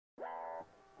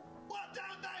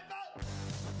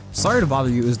Sorry to Bother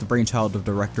You is the brainchild of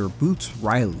director Boots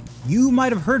Riley. You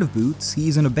might have heard of Boots,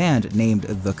 he's in a band named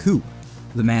The Coup,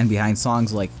 the man behind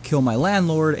songs like Kill My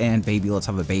Landlord and Baby Let's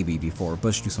Have a Baby before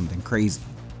Bush Do Something Crazy.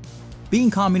 Being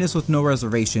communist with no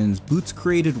reservations, Boots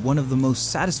created one of the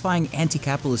most satisfying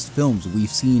anti-capitalist films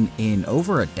we've seen in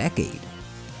over a decade.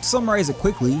 To summarize it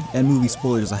quickly, and movie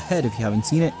spoilers ahead if you haven't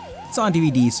seen it, it's on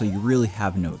DVD so you really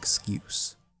have no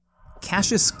excuse.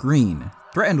 Cassius Green,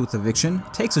 threatened with eviction,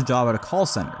 takes a job at a call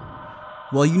center.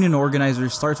 While union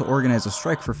organizers start to organize a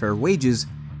strike for fair wages,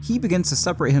 he begins to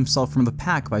separate himself from the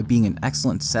pack by being an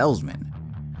excellent salesman.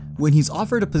 When he's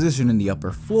offered a position in the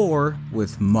upper floor,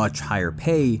 with much higher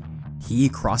pay, he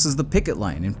crosses the picket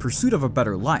line in pursuit of a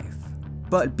better life.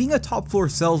 But being a top floor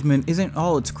salesman isn't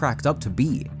all it's cracked up to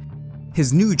be.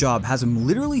 His new job has him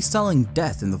literally selling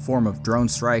death in the form of drone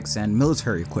strikes and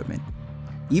military equipment.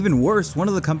 Even worse, one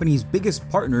of the company's biggest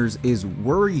partners is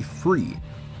Worry Free,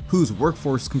 whose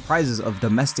workforce comprises of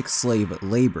domestic slave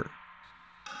labor.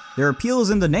 Their appeal is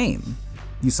in the name.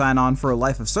 You sign on for a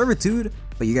life of servitude,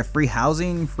 but you get free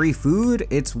housing, free food,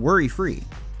 it's worry free.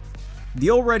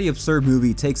 The already absurd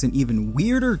movie takes an even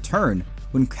weirder turn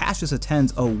when Cassius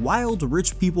attends a wild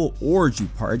rich people orgy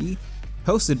party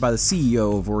hosted by the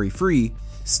CEO of Worry Free,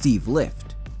 Steve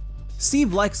Lift.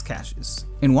 Steve likes Cassius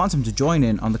and wants him to join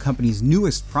in on the company's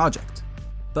newest project.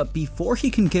 But before he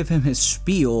can give him his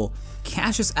spiel,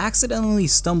 Cassius accidentally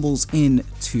stumbles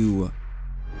into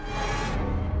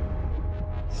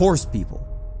horse people.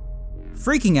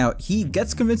 Freaking out, he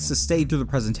gets convinced to stay through the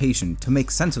presentation to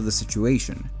make sense of the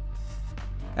situation.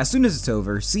 As soon as it's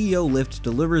over, CEO Lift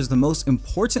delivers the most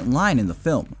important line in the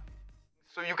film.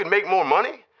 So you can make more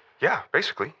money? Yeah,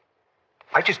 basically.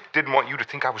 I just didn't want you to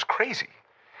think I was crazy.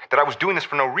 That I was doing this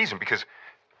for no reason, because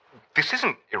this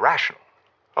isn't irrational.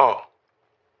 Oh.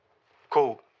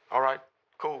 Cool. All right.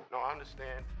 Cool. No, I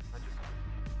understand.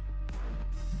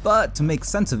 But to make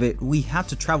sense of it, we have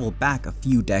to travel back a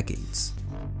few decades.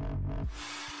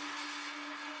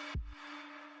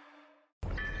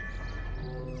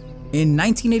 In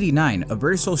 1989, a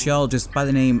British sociologist by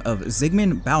the name of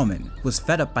Zygmunt Bauman was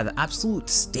fed up by the absolute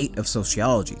state of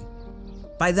sociology.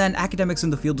 By then, academics in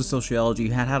the field of sociology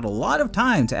had had a lot of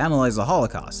time to analyze the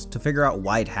Holocaust, to figure out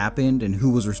why it happened and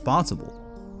who was responsible.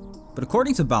 But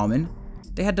according to Bauman,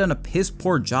 they had done a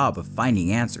piss-poor job of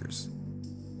finding answers.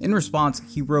 In response,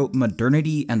 he wrote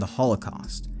Modernity and the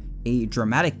Holocaust, a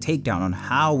dramatic takedown on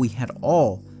how we had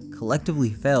all collectively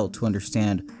failed to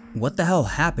understand what the hell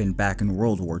happened back in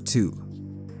World War II.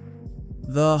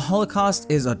 The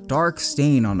Holocaust is a dark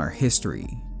stain on our history.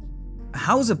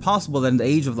 How is it possible that in the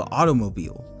age of the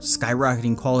automobile,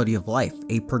 skyrocketing quality of life,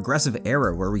 a progressive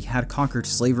era where we had conquered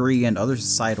slavery and other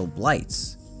societal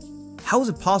blights, how is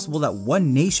it possible that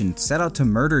one nation set out to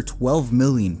murder 12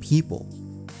 million people?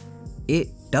 It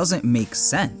doesn't make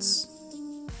sense.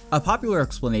 A popular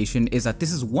explanation is that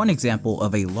this is one example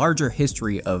of a larger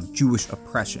history of Jewish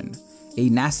oppression, a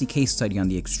nasty case study on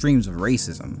the extremes of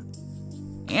racism.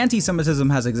 Anti-Semitism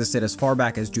has existed as far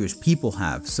back as Jewish people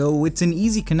have, so it's an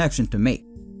easy connection to make.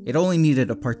 It only needed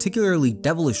a particularly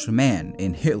devilish man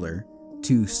in Hitler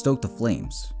to stoke the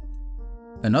flames.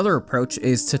 Another approach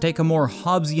is to take a more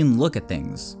Hobbesian look at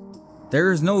things.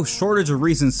 There is no shortage of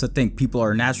reasons to think people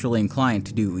are naturally inclined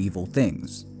to do evil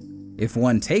things. If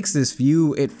one takes this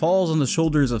view, it falls on the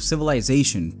shoulders of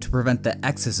civilization to prevent the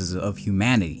excesses of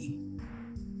humanity.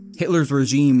 Hitler's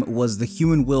regime was the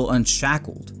human will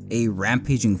unshackled, a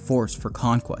rampaging force for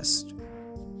conquest.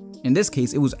 In this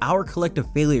case, it was our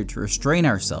collective failure to restrain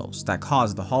ourselves that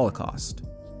caused the Holocaust.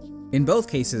 In both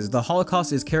cases, the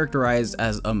Holocaust is characterized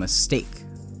as a mistake.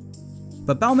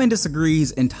 But Bauman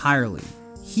disagrees entirely.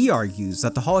 He argues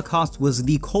that the Holocaust was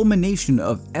the culmination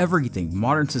of everything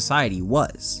modern society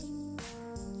was.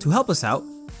 To help us out,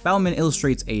 Bauman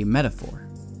illustrates a metaphor.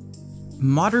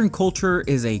 Modern culture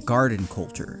is a garden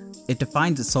culture. It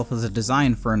defines itself as a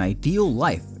design for an ideal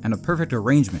life and a perfect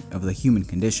arrangement of the human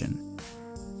condition.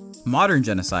 Modern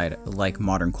genocide, like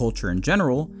modern culture in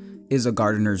general, is a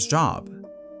gardener's job.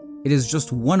 It is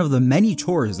just one of the many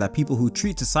chores that people who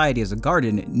treat society as a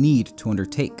garden need to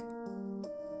undertake.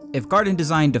 If garden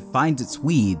design defines its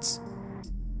weeds,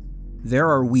 there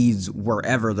are weeds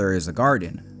wherever there is a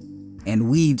garden, and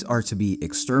weeds are to be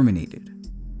exterminated.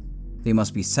 They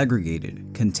must be segregated,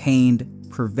 contained,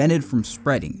 prevented from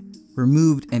spreading,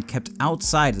 removed, and kept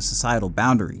outside the societal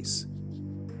boundaries.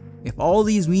 If all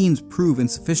these means prove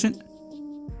insufficient,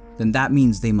 then that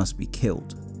means they must be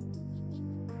killed.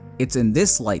 It's in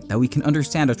this light that we can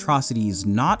understand atrocities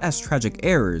not as tragic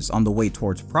errors on the way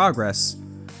towards progress,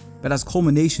 but as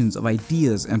culminations of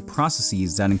ideas and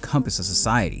processes that encompass a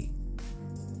society.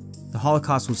 The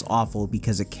Holocaust was awful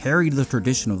because it carried the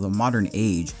tradition of the modern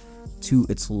age to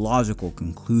its logical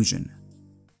conclusion.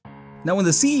 Now, when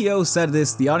the CEO said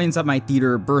this, the audience at my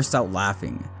theater burst out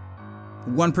laughing.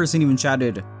 One person even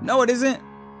shouted, "No, it isn't,"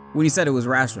 when he said it was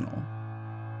rational.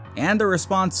 And the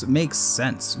response makes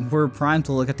sense. We're primed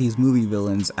to look at these movie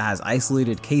villains as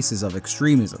isolated cases of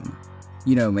extremism.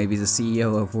 You know, maybe the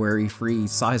CEO of Worry Free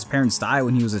saw his parents die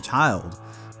when he was a child,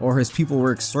 or his people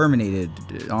were exterminated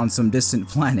on some distant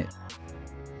planet.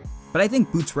 But I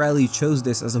think Boots Riley chose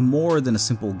this as a more than a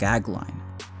simple gag line.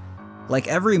 Like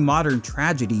every modern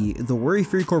tragedy, the Worry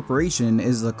Free Corporation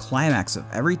is the climax of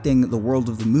everything the world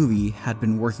of the movie had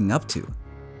been working up to.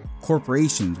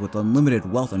 Corporations with unlimited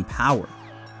wealth and power,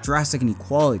 drastic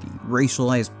inequality,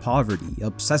 racialized poverty,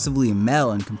 obsessively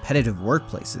male and competitive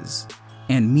workplaces,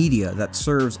 and media that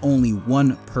serves only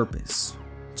one purpose: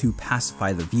 to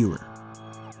pacify the viewer.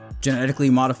 Genetically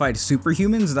modified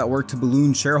superhumans that work to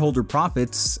balloon shareholder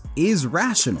profits is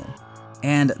rational,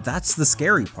 and that's the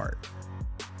scary part.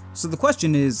 So the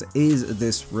question is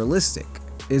this realistic?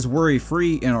 Is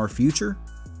worry-free in our future?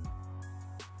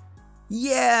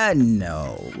 Yeah,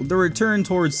 no. The return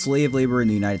towards slave labor in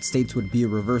the United States would be a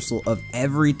reversal of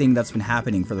everything that's been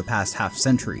happening for the past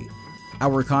half-century.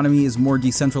 Our economy is more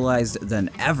decentralized than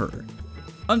ever.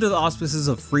 Under the auspices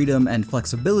of freedom and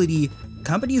flexibility,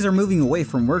 companies are moving away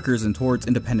from workers and towards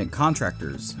independent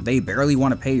contractors. They barely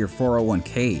want to pay your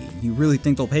 401k. You really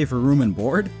think they'll pay for room and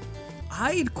board?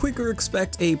 I'd quicker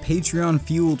expect a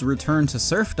Patreon-fueled return to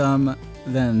serfdom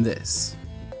than this.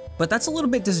 But that's a little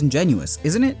bit disingenuous,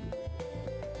 isn't it?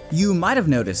 You might have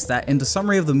noticed that in the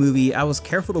summary of the movie, I was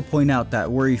careful to point out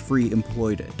that Worry Free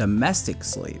employed domestic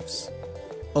slaves.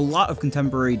 A lot of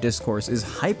contemporary discourse is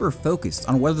hyper-focused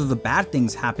on whether the bad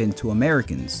things happen to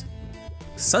Americans.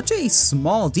 Such a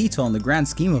small detail in the grand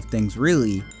scheme of things,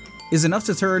 really, is enough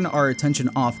to turn our attention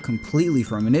off completely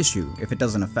from an issue if it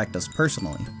doesn't affect us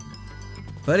personally.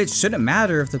 But it shouldn't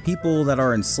matter if the people that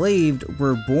are enslaved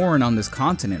were born on this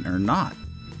continent or not.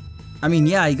 I mean,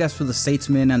 yeah, I guess for the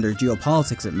statesmen and their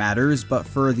geopolitics it matters, but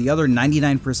for the other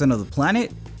 99% of the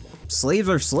planet, slaves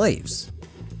are slaves.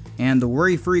 And the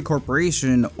Worry Free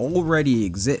Corporation already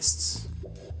exists.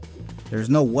 There's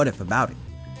no what if about it.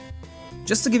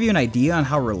 Just to give you an idea on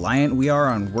how reliant we are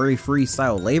on worry-free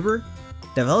style labor,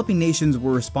 developing nations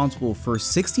were responsible for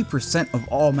 60% of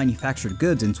all manufactured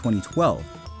goods in 2012.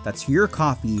 That's your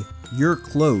coffee, your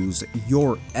clothes,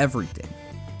 your everything.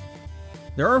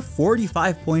 There are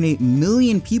 45.8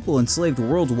 million people enslaved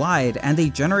worldwide, and they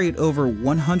generate over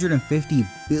 $150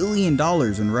 billion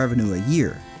in revenue a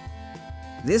year.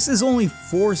 This is only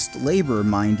forced labor,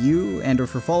 mind you, and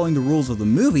if we're following the rules of the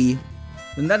movie,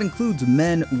 then that includes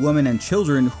men, women, and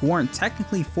children who aren't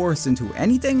technically forced into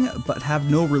anything but have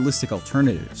no realistic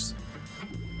alternatives.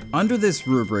 Under this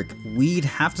rubric, we'd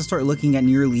have to start looking at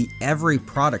nearly every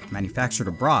product manufactured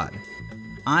abroad.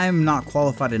 I'm not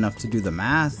qualified enough to do the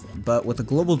math, but with a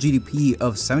global GDP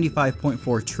of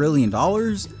 $75.4 trillion,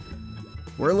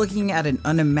 we're looking at an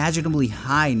unimaginably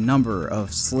high number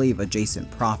of slave-adjacent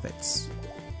profits.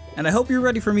 And I hope you're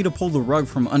ready for me to pull the rug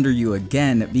from under you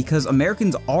again, because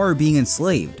Americans are being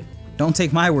enslaved. Don't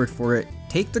take my word for it,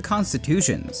 take the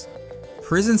Constitution's.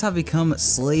 Prisons have become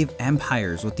slave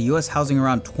empires, with the US housing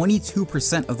around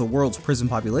 22% of the world's prison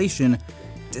population,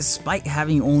 despite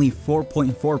having only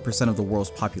 4.4% of the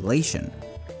world's population.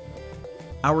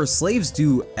 Our slaves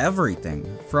do everything,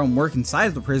 from work inside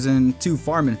of the prison to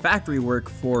farm and factory work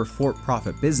for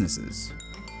for-profit businesses.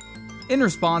 In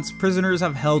response, prisoners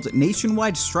have held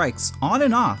nationwide strikes on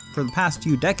and off for the past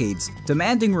few decades,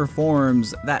 demanding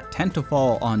reforms that tend to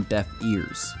fall on deaf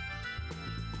ears.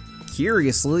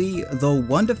 Curiously, the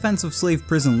one defense of slave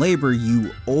prison labor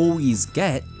you always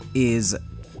get is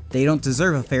they don't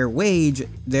deserve a fair wage,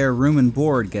 their room and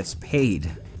board gets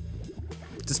paid.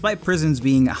 Despite prisons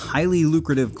being highly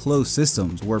lucrative closed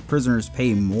systems where prisoners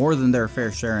pay more than their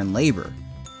fair share in labor,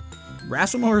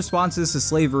 rational responses to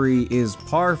slavery is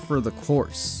par for the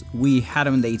course. We had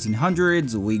them in the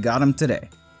 1800s, we got them today.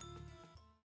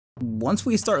 Once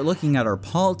we start looking at our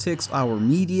politics, our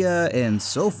media, and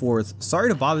so forth, Sorry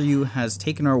to Bother You has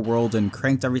taken our world and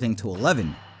cranked everything to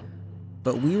 11.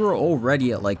 But we were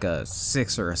already at like a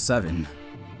 6 or a 7.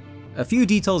 A few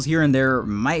details here and there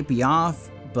might be off,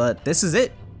 but this is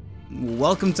it.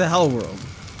 Welcome to Hell World.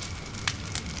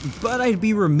 But I'd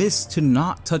be remiss to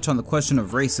not touch on the question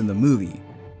of race in the movie.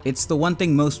 It's the one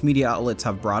thing most media outlets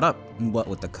have brought up, what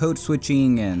with the code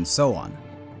switching and so on.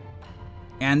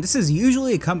 And this is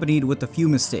usually accompanied with a few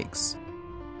mistakes.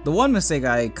 The one mistake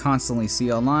I constantly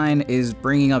see online is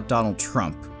bringing up Donald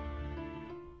Trump.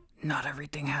 Not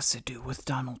everything has to do with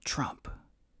Donald Trump.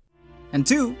 and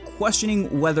 2,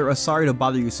 questioning whether a sorry to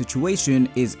bother you situation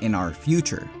is in our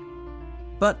future.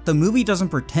 But the movie doesn't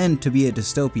pretend to be a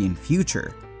dystopian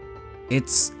future.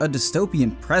 It's a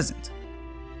dystopian present.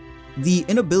 The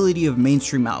inability of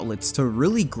mainstream outlets to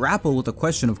really grapple with the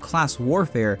question of class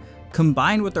warfare,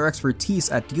 combined with their expertise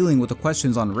at dealing with the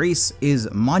questions on race, is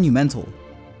monumental.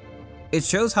 It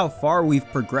shows how far we've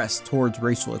progressed towards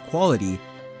racial equality,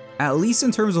 at least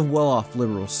in terms of well-off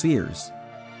liberal spheres.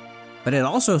 But it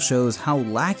also shows how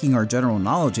lacking our general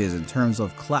knowledge is in terms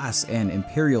of class and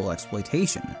imperial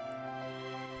exploitation.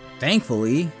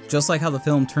 Thankfully, just like how the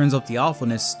film turns up the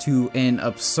awfulness to an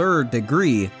absurd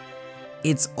degree,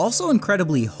 it's also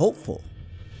incredibly hopeful,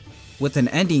 with an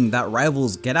ending that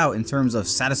rivals Get Out in terms of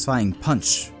satisfying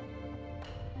punch.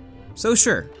 So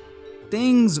sure,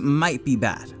 things might be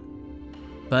bad,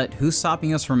 but who's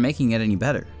stopping us from making it any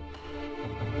better?